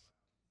us.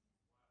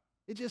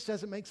 It just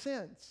doesn't make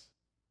sense.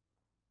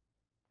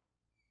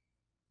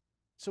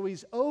 So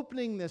he's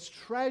opening this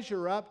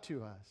treasure up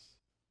to us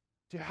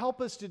to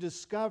help us to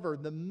discover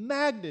the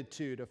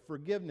magnitude of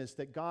forgiveness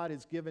that God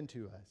has given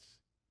to us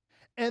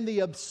and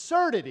the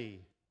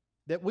absurdity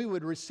that we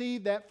would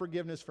receive that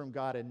forgiveness from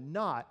God and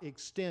not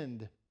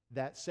extend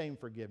that same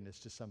forgiveness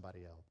to somebody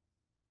else.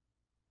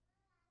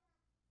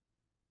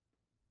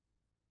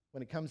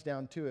 When it comes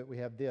down to it, we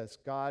have this: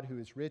 God, who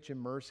is rich in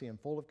mercy and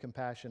full of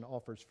compassion,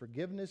 offers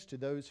forgiveness to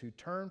those who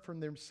turn from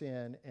their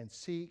sin and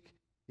seek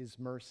His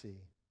mercy.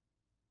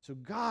 So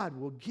God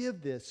will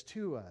give this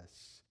to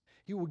us.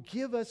 He will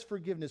give us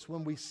forgiveness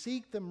when we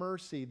seek the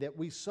mercy that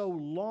we so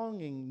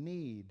longing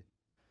need.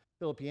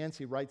 Philip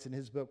Yancey writes in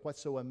his book,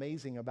 What's So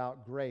Amazing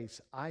About Grace?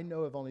 I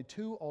know of only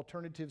two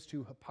alternatives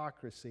to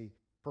hypocrisy: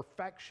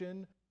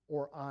 perfection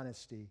or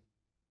honesty.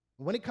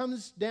 When it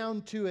comes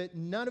down to it,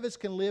 none of us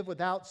can live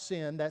without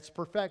sin. That's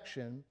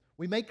perfection.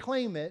 We may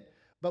claim it,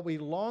 but we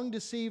long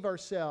deceive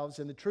ourselves,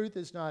 and the truth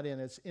is not in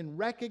us. In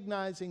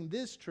recognizing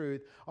this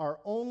truth, our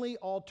only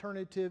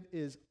alternative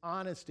is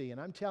honesty.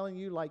 And I'm telling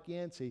you, like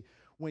Yancey,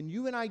 when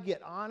you and I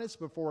get honest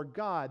before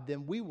God,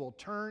 then we will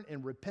turn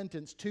in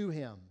repentance to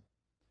Him.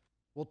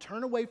 We'll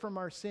turn away from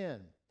our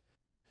sin.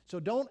 So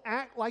don't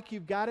act like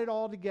you've got it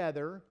all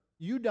together.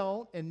 You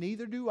don't, and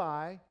neither do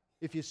I.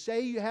 If you say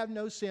you have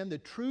no sin, the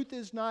truth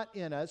is not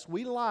in us.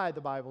 We lie,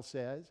 the Bible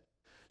says.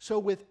 So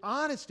with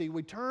honesty,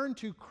 we turn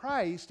to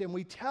Christ and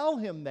we tell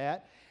Him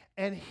that,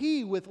 and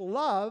He, with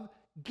love,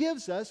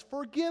 gives us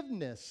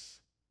forgiveness.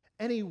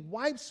 And He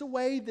wipes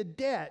away the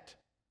debt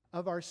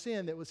of our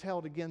sin that was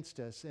held against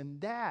us.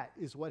 And that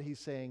is what He's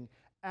saying,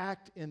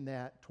 act in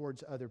that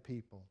towards other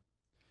people.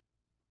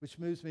 Which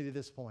moves me to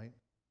this point.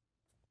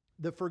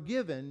 The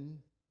forgiven,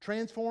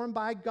 transformed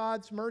by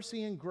God's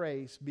mercy and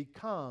grace,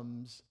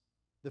 becomes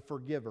the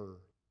forgiver.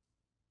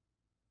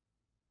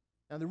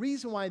 Now, the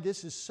reason why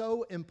this is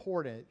so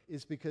important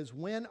is because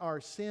when our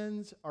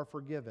sins are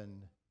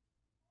forgiven,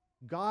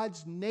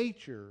 God's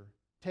nature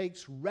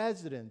takes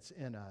residence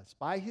in us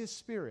by His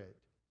Spirit.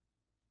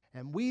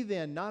 And we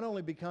then not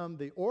only become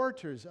the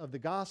orators of the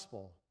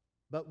gospel,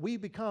 but we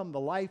become the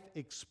life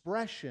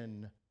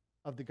expression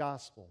of the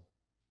gospel.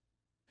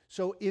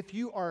 So if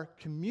you are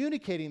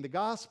communicating the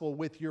gospel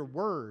with your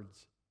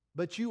words,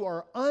 but you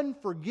are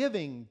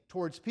unforgiving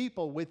towards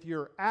people with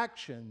your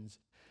actions,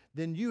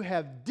 then you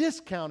have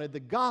discounted the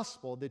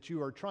gospel that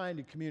you are trying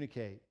to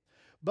communicate.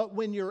 But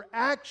when your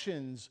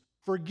actions,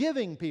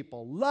 forgiving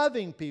people,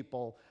 loving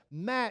people,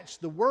 match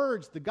the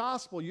words, the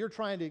gospel you're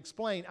trying to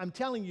explain, I'm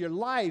telling you, your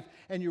life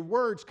and your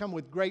words come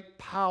with great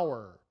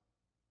power.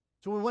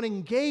 So we want to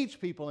engage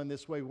people in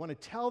this way. We want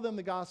to tell them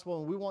the gospel,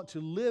 and we want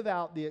to live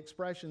out the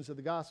expressions of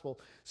the gospel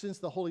since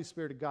the Holy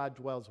Spirit of God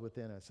dwells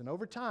within us. And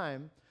over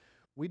time,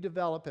 we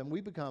develop and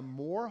we become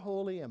more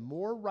holy and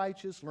more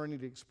righteous, learning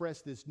to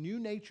express this new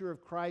nature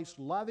of Christ,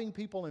 loving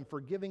people and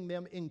forgiving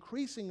them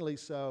increasingly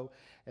so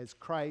as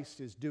Christ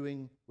is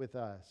doing with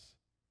us.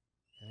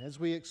 And as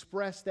we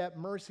express that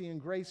mercy and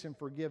grace and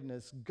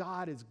forgiveness,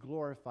 God is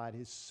glorified.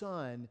 His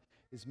Son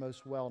is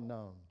most well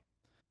known.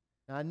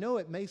 Now, I know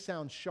it may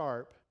sound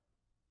sharp,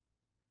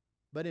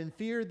 but in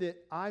fear that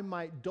I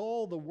might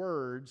dull the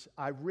words,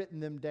 I've written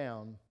them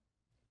down.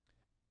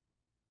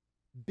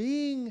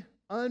 Being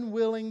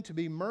unwilling to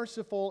be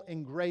merciful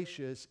and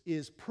gracious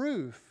is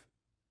proof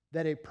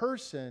that a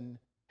person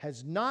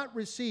has not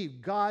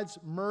received God's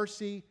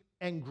mercy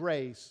and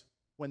grace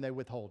when they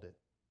withhold it.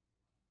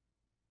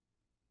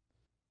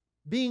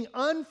 Being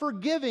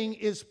unforgiving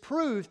is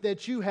proof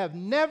that you have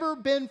never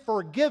been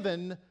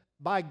forgiven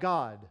by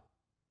God.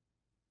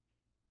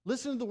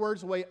 Listen to the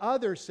words the way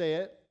others say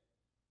it,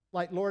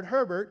 like Lord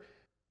Herbert.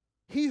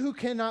 He who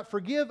cannot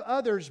forgive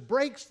others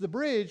breaks the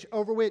bridge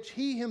over which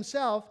he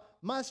himself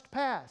must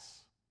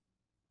pass.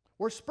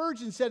 Or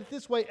Spurgeon said it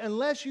this way: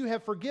 unless you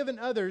have forgiven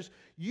others,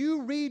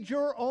 you read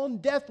your own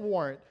death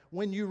warrant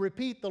when you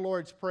repeat the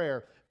Lord's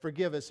Prayer.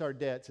 Forgive us our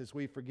debts as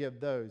we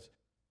forgive those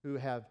who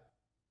have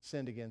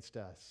sinned against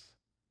us.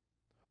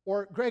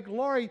 Or Greg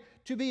Laurie,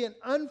 to be an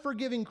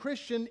unforgiving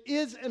Christian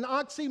is an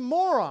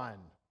oxymoron.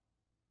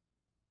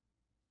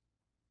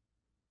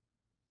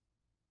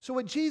 So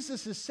what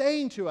Jesus is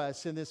saying to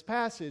us in this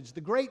passage,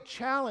 the great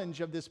challenge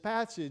of this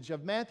passage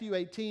of Matthew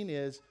 18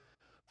 is,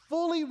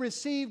 fully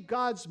receive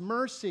God's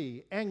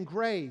mercy and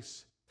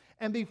grace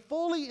and be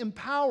fully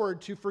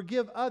empowered to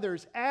forgive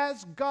others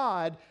as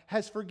God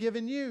has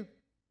forgiven you.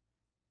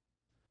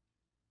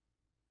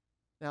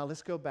 Now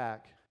let's go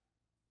back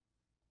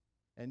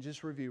and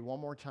just review one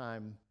more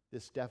time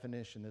this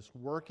definition, this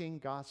working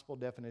gospel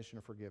definition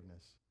of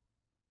forgiveness.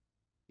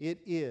 It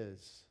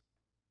is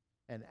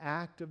an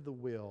act of the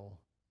will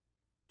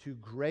to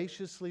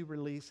graciously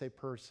release a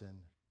person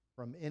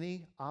from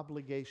any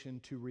obligation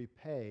to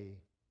repay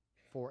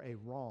for a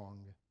wrong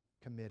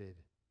committed.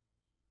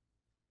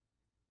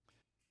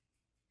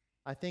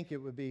 I think it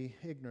would be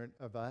ignorant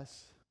of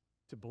us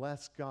to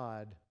bless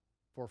God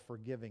for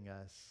forgiving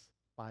us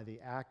by the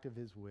act of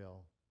His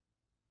will.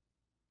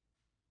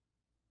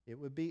 It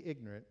would be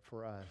ignorant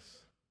for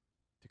us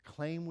to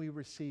claim we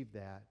received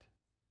that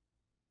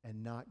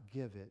and not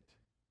give it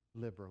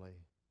liberally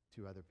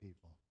to other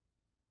people.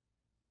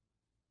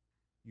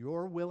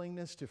 Your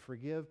willingness to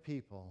forgive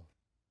people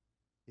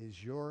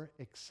is your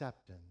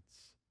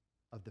acceptance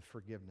of the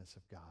forgiveness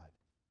of God.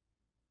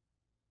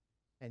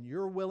 And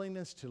your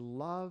willingness to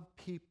love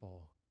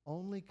people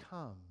only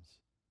comes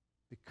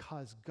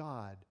because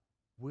God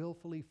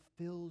willfully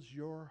fills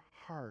your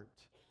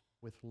heart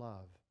with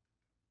love.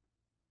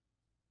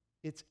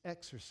 It's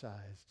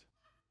exercised.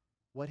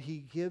 What He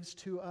gives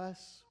to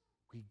us,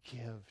 we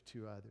give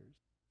to others.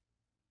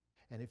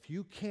 And if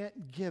you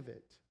can't give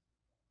it,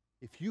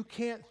 if you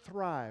can't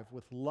thrive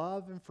with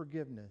love and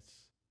forgiveness,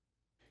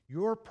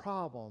 your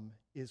problem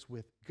is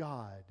with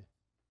God,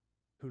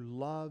 who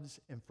loves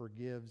and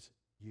forgives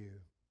you.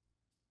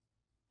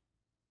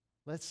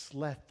 Let's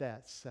let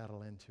that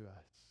settle into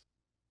us.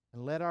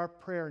 And let our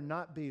prayer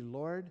not be,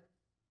 Lord,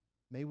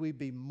 may we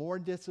be more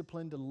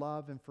disciplined to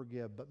love and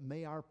forgive, but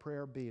may our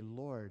prayer be,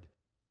 Lord,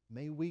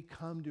 may we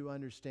come to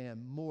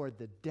understand more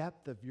the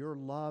depth of your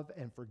love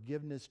and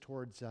forgiveness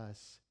towards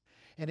us.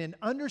 And in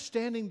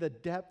understanding the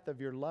depth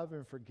of your love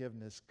and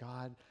forgiveness,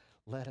 God,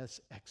 let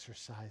us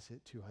exercise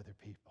it to other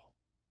people.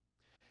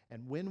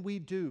 And when we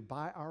do,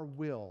 by our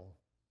will,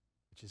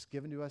 which is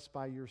given to us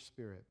by your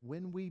Spirit,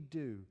 when we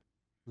do,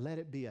 let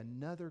it be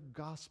another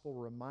gospel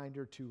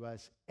reminder to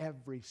us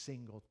every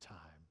single time.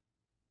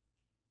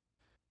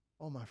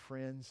 Oh, my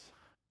friends,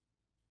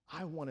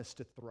 I want us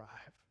to thrive.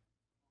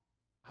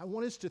 I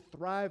want us to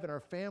thrive in our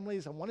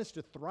families. I want us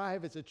to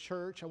thrive as a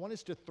church. I want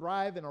us to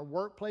thrive in our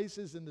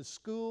workplaces, in the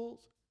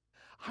schools.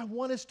 I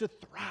want us to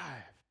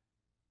thrive.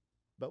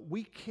 But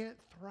we can't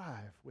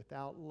thrive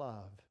without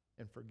love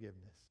and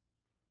forgiveness.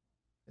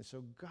 And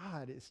so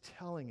God is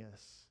telling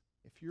us,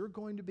 if you're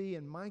going to be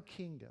in my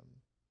kingdom,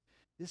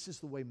 this is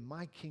the way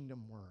my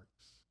kingdom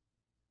works.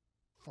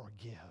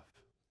 Forgive.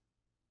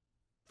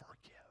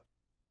 Forgive.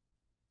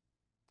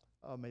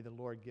 Oh, may the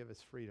Lord give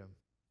us freedom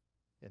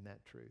in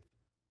that truth.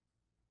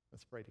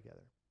 Let's pray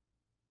together.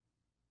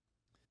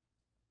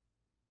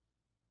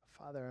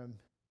 Father, I'm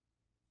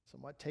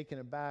somewhat taken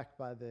aback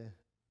by the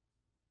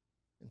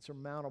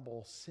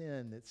insurmountable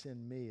sin that's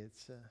in me.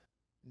 It's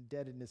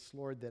indebtedness,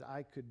 Lord, that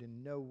I could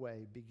in no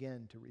way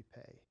begin to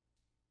repay.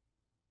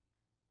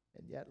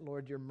 And yet,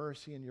 Lord, your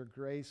mercy and your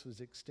grace was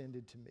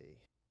extended to me.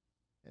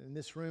 And in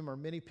this room are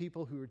many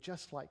people who are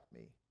just like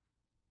me,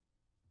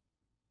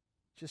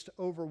 just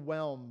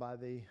overwhelmed by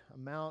the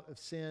amount of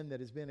sin that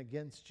has been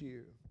against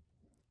you.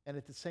 And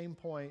at the same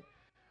point,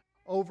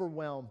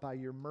 overwhelmed by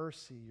your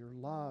mercy, your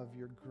love,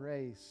 your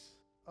grace.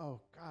 Oh,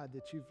 God,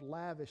 that you've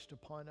lavished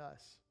upon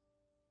us,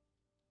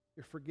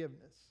 your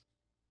forgiveness.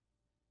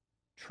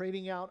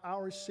 Trading out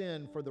our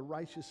sin for the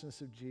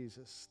righteousness of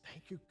Jesus.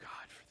 Thank you,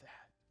 God, for that.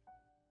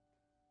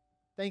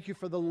 Thank you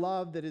for the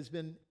love that has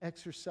been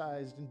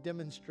exercised and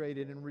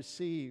demonstrated and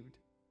received.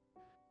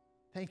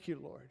 Thank you,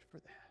 Lord, for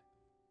that.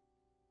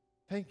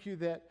 Thank you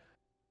that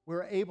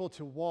we're able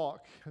to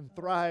walk and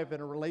thrive in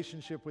a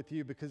relationship with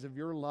you because of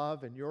your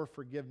love and your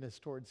forgiveness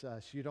towards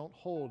us. You don't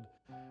hold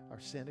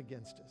our sin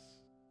against us.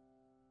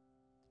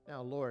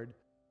 Now, Lord,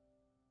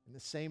 in the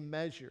same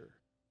measure,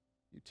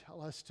 you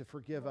tell us to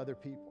forgive other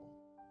people,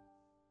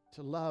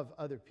 to love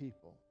other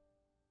people.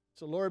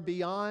 So, Lord,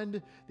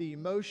 beyond the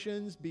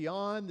emotions,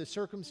 beyond the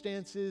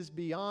circumstances,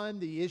 beyond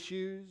the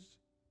issues,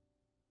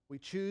 we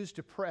choose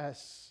to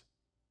press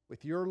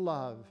with your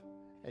love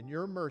and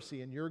your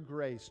mercy and your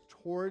grace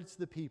towards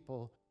the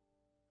people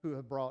who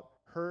have brought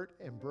hurt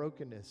and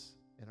brokenness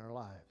in our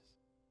lives.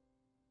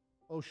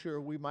 Oh, sure,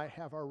 we might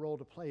have our role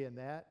to play in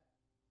that,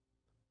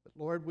 but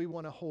Lord, we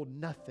want to hold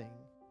nothing.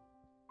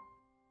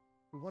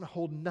 We want to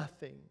hold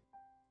nothing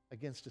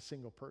against a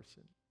single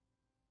person.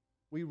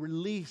 We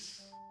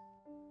release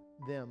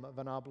them of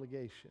an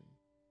obligation.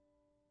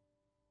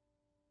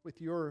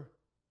 With your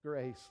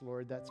grace,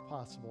 Lord, that's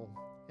possible.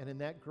 And in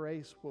that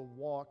grace, we'll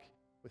walk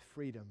with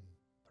freedom,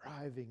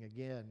 thriving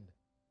again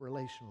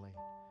relationally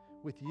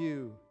with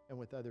you and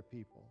with other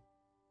people.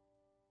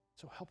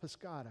 So help us,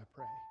 God, I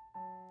pray.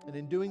 And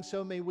in doing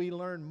so, may we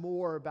learn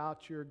more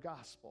about your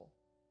gospel,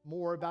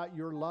 more about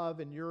your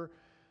love and your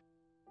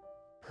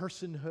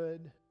personhood.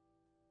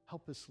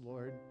 Help us,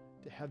 Lord,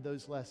 to have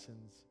those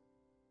lessons.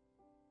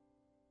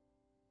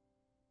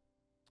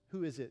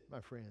 Who is it,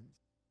 my friends,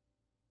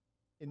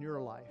 in your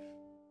life?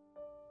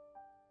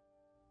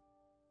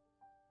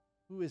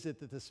 Who is it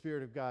that the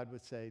Spirit of God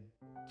would say,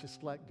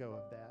 just let go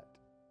of that?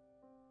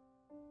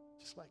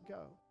 Just let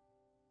go.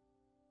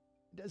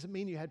 It doesn't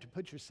mean you have to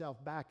put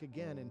yourself back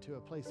again into a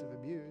place of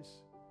abuse.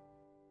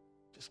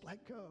 Just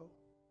let go.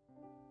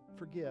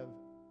 Forgive.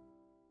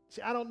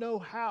 See, I don't know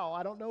how.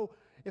 I don't know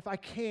if I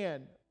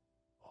can.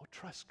 Oh,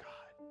 trust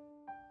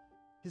God.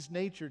 His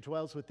nature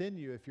dwells within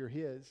you if you're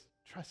His.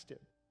 Trust Him.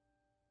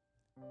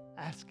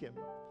 Ask Him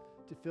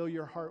to fill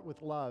your heart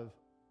with love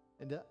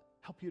and to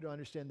help you to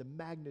understand the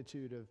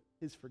magnitude of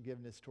His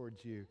forgiveness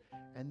towards you.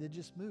 And then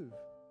just move.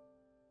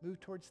 Move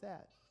towards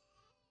that.